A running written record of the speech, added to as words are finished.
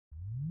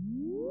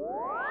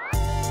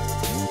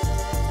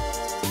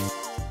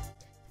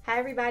Hi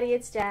everybody,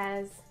 it's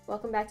Jazz.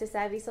 Welcome back to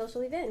Savvy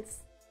Social Events.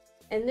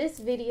 In this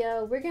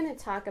video, we're going to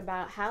talk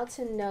about how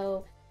to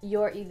know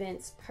your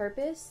event's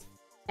purpose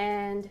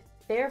and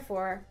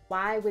therefore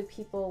why would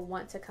people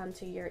want to come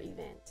to your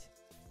event.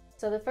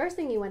 So the first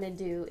thing you want to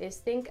do is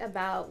think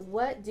about,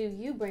 what do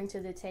you bring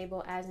to the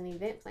table as an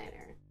event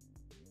planner?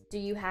 Do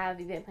you have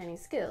event planning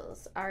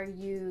skills? Are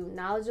you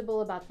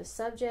knowledgeable about the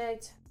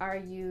subject? Are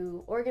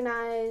you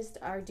organized?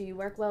 Or do you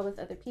work well with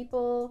other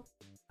people?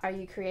 Are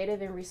you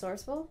creative and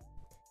resourceful?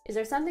 Is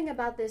there something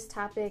about this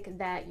topic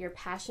that you're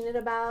passionate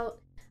about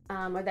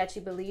or that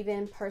you believe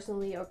in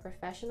personally or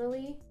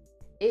professionally?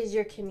 Is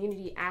your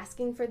community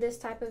asking for this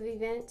type of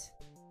event?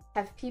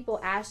 Have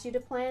people asked you to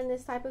plan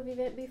this type of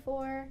event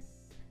before?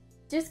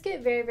 Just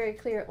get very, very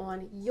clear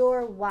on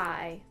your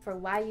why for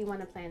why you want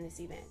to plan this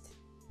event.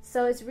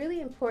 So it's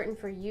really important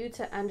for you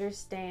to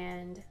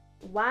understand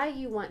why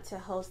you want to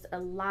host a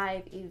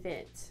live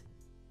event,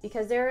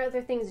 because there are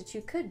other things that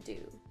you could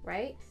do,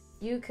 right?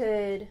 You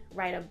could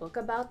write a book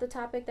about the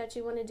topic that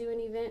you want to do an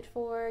event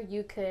for.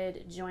 You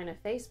could join a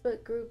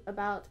Facebook group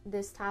about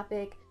this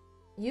topic.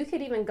 You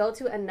could even go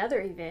to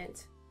another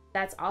event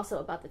that's also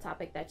about the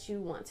topic that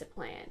you want to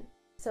plan.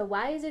 So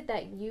why is it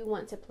that you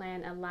want to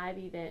plan a live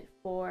event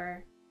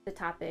for the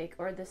topic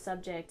or the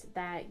subject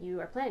that you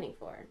are planning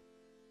for?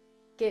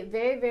 Get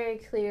very, very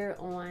clear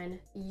on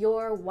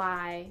your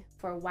why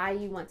for why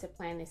you want to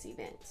plan this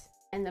event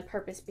and the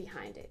purpose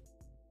behind it.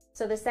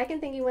 So the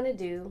second thing you want to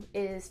do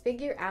is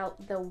figure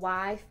out the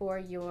why for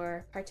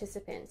your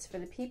participants, for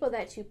the people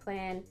that you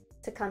plan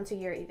to come to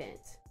your event.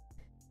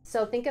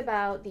 So think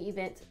about the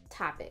event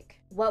topic.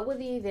 What will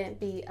the event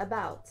be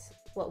about?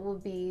 What will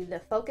be the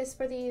focus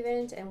for the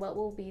event, and what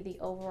will be the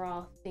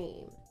overall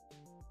theme?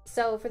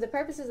 So for the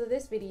purposes of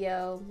this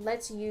video,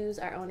 let's use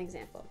our own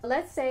example.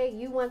 Let's say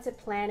you want to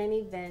plan an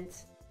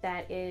event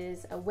that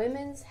is a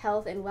women's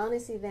health and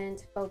wellness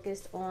event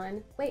focused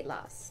on weight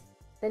loss.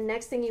 The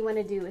next thing you want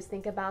to do is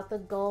think about the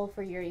goal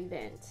for your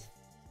event.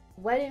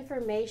 What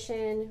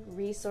information,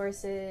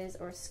 resources,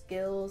 or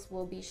skills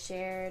will be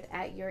shared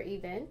at your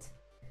event?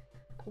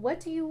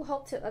 What do you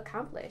hope to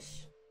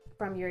accomplish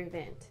from your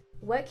event?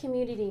 What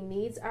community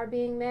needs are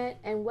being met,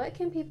 and what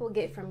can people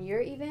get from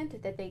your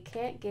event that they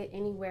can't get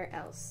anywhere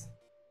else?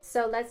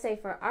 So let's say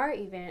for our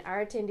event,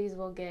 our attendees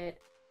will get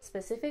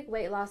specific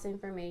weight loss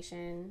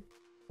information,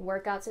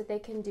 workouts that they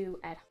can do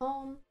at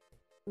home,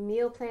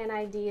 meal plan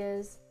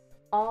ideas,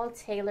 all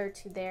tailored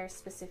to their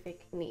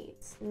specific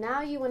needs.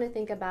 Now you want to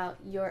think about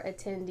your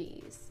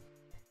attendees.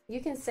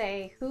 You can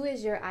say, who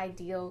is your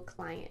ideal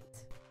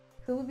client?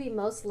 Who would be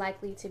most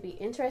likely to be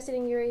interested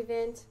in your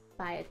event,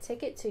 buy a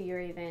ticket to your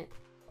event,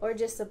 or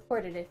just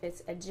support it if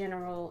it's a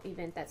general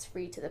event that's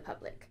free to the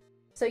public?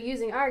 So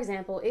using our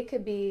example, it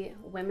could be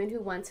women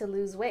who want to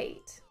lose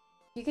weight.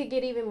 You could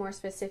get even more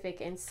specific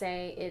and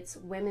say it's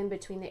women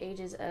between the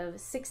ages of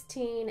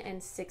 16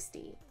 and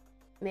 60.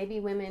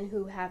 Maybe women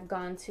who have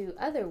gone to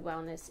other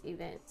wellness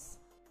events.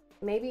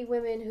 Maybe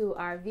women who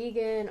are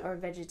vegan or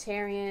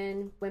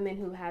vegetarian, women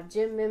who have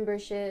gym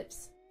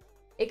memberships.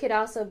 It could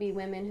also be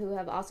women who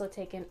have also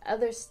taken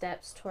other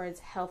steps towards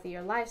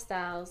healthier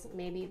lifestyles.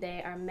 Maybe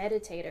they are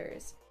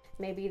meditators.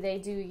 Maybe they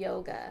do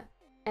yoga.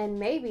 And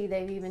maybe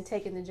they've even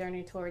taken the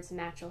journey towards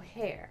natural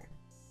hair.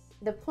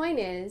 The point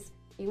is,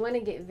 you want to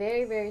get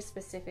very, very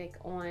specific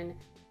on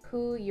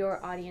who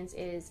your audience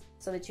is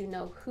so that you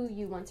know who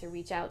you want to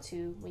reach out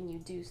to when you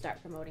do start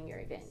promoting your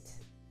event.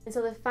 And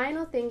so the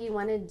final thing you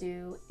want to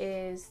do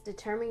is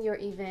determine your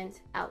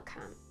event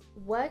outcome.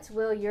 What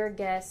will your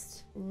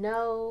guests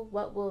know?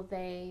 What will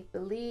they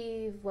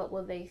believe? What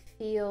will they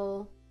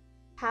feel?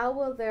 How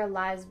will their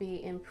lives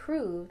be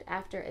improved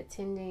after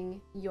attending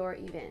your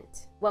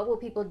event? What will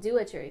people do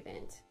at your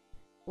event?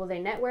 Will they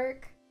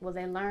network? Will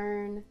they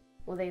learn?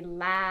 Will they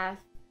laugh?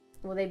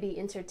 Will they be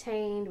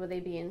entertained? Will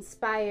they be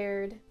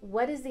inspired?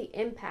 What is the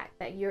impact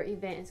that your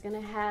event is going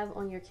to have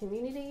on your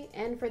community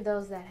and for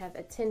those that have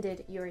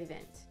attended your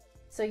event?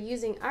 So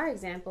using our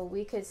example,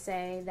 we could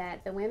say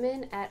that the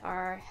women at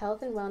our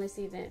health and wellness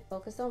event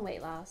focused on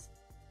weight loss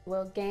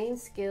will gain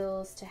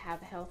skills to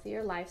have a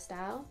healthier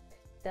lifestyle.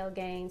 They'll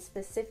gain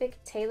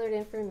specific tailored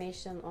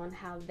information on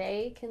how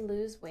they can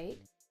lose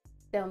weight.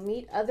 They'll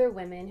meet other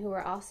women who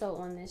are also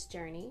on this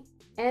journey,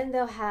 and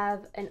they'll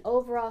have an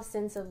overall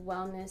sense of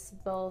wellness,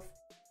 both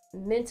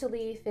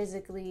mentally,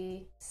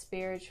 physically,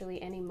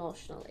 spiritually, and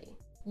emotionally.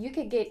 You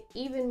could get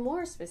even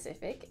more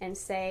specific and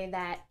say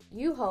that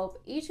you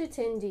hope each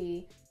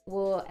attendee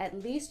will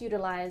at least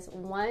utilize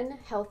one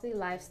healthy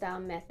lifestyle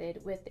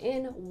method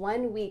within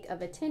 1 week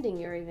of attending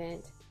your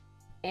event,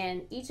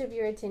 and each of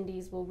your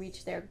attendees will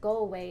reach their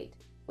goal weight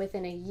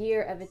within a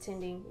year of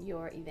attending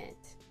your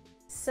event.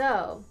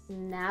 So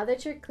now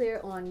that you're clear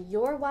on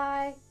your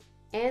why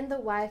and the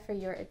why for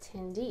your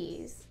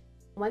attendees,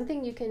 one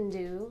thing you can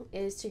do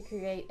is to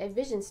create a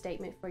vision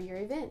statement for your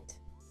event.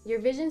 Your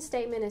vision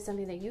statement is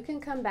something that you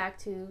can come back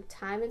to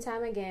time and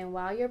time again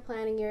while you're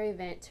planning your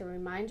event to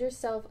remind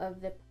yourself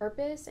of the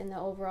purpose and the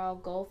overall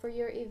goal for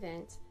your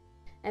event.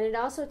 And it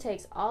also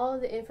takes all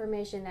of the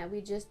information that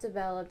we just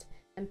developed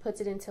and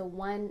puts it into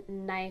one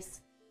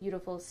nice,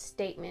 beautiful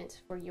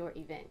statement for your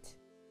event.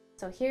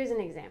 So here's an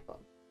example.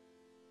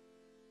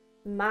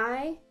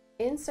 My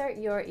insert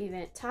your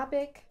event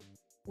topic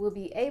will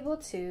be able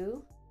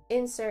to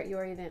insert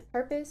your event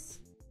purpose,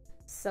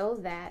 so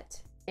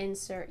that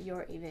insert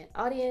your event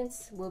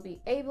audience will be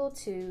able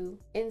to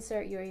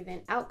insert your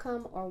event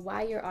outcome, or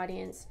why your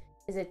audience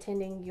is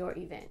attending your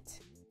event.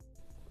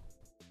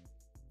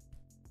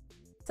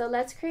 So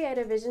let's create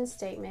a vision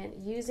statement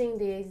using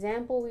the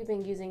example we've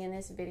been using in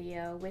this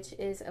video, which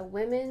is a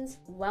women's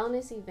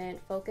wellness event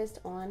focused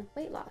on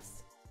weight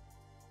loss.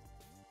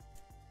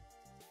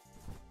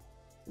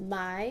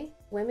 My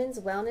women's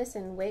wellness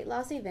and weight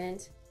loss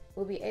event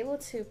will be able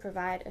to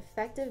provide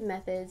effective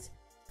methods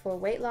for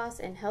weight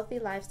loss and healthy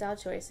lifestyle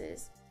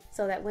choices,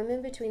 so that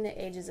women between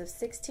the ages of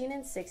 16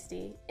 and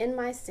 60 in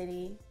my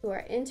city who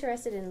are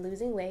interested in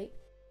losing weight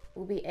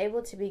will be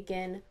able to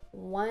begin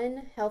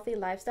one healthy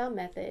lifestyle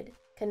method,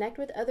 connect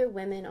with other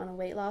women on a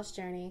weight loss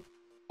journey,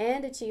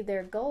 and achieve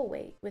their goal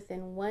weight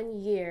within 1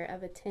 year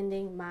of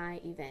attending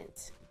my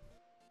event.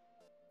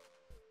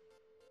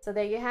 So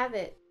there you have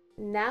it.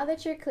 Now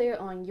that you're clear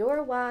on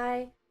your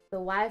why, the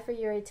why for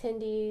your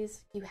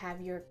attendees, you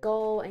have your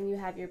goal and you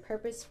have your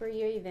purpose for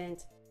your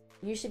event,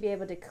 you should be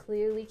able to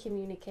clearly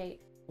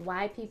communicate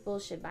why people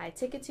should buy a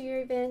ticket to your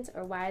event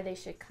or why they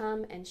should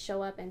come and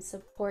show up and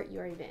support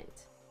your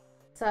event.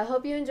 So I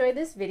hope you enjoyed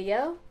this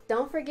video.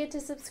 Don't forget to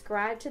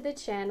subscribe to the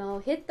channel,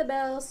 hit the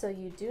bell so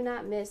you do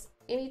not miss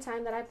any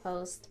time that I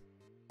post.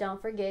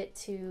 Don't forget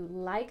to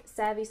like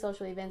Savvy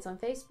Social Events on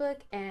Facebook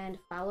and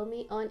follow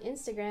me on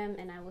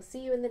Instagram, and I will see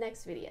you in the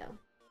next video.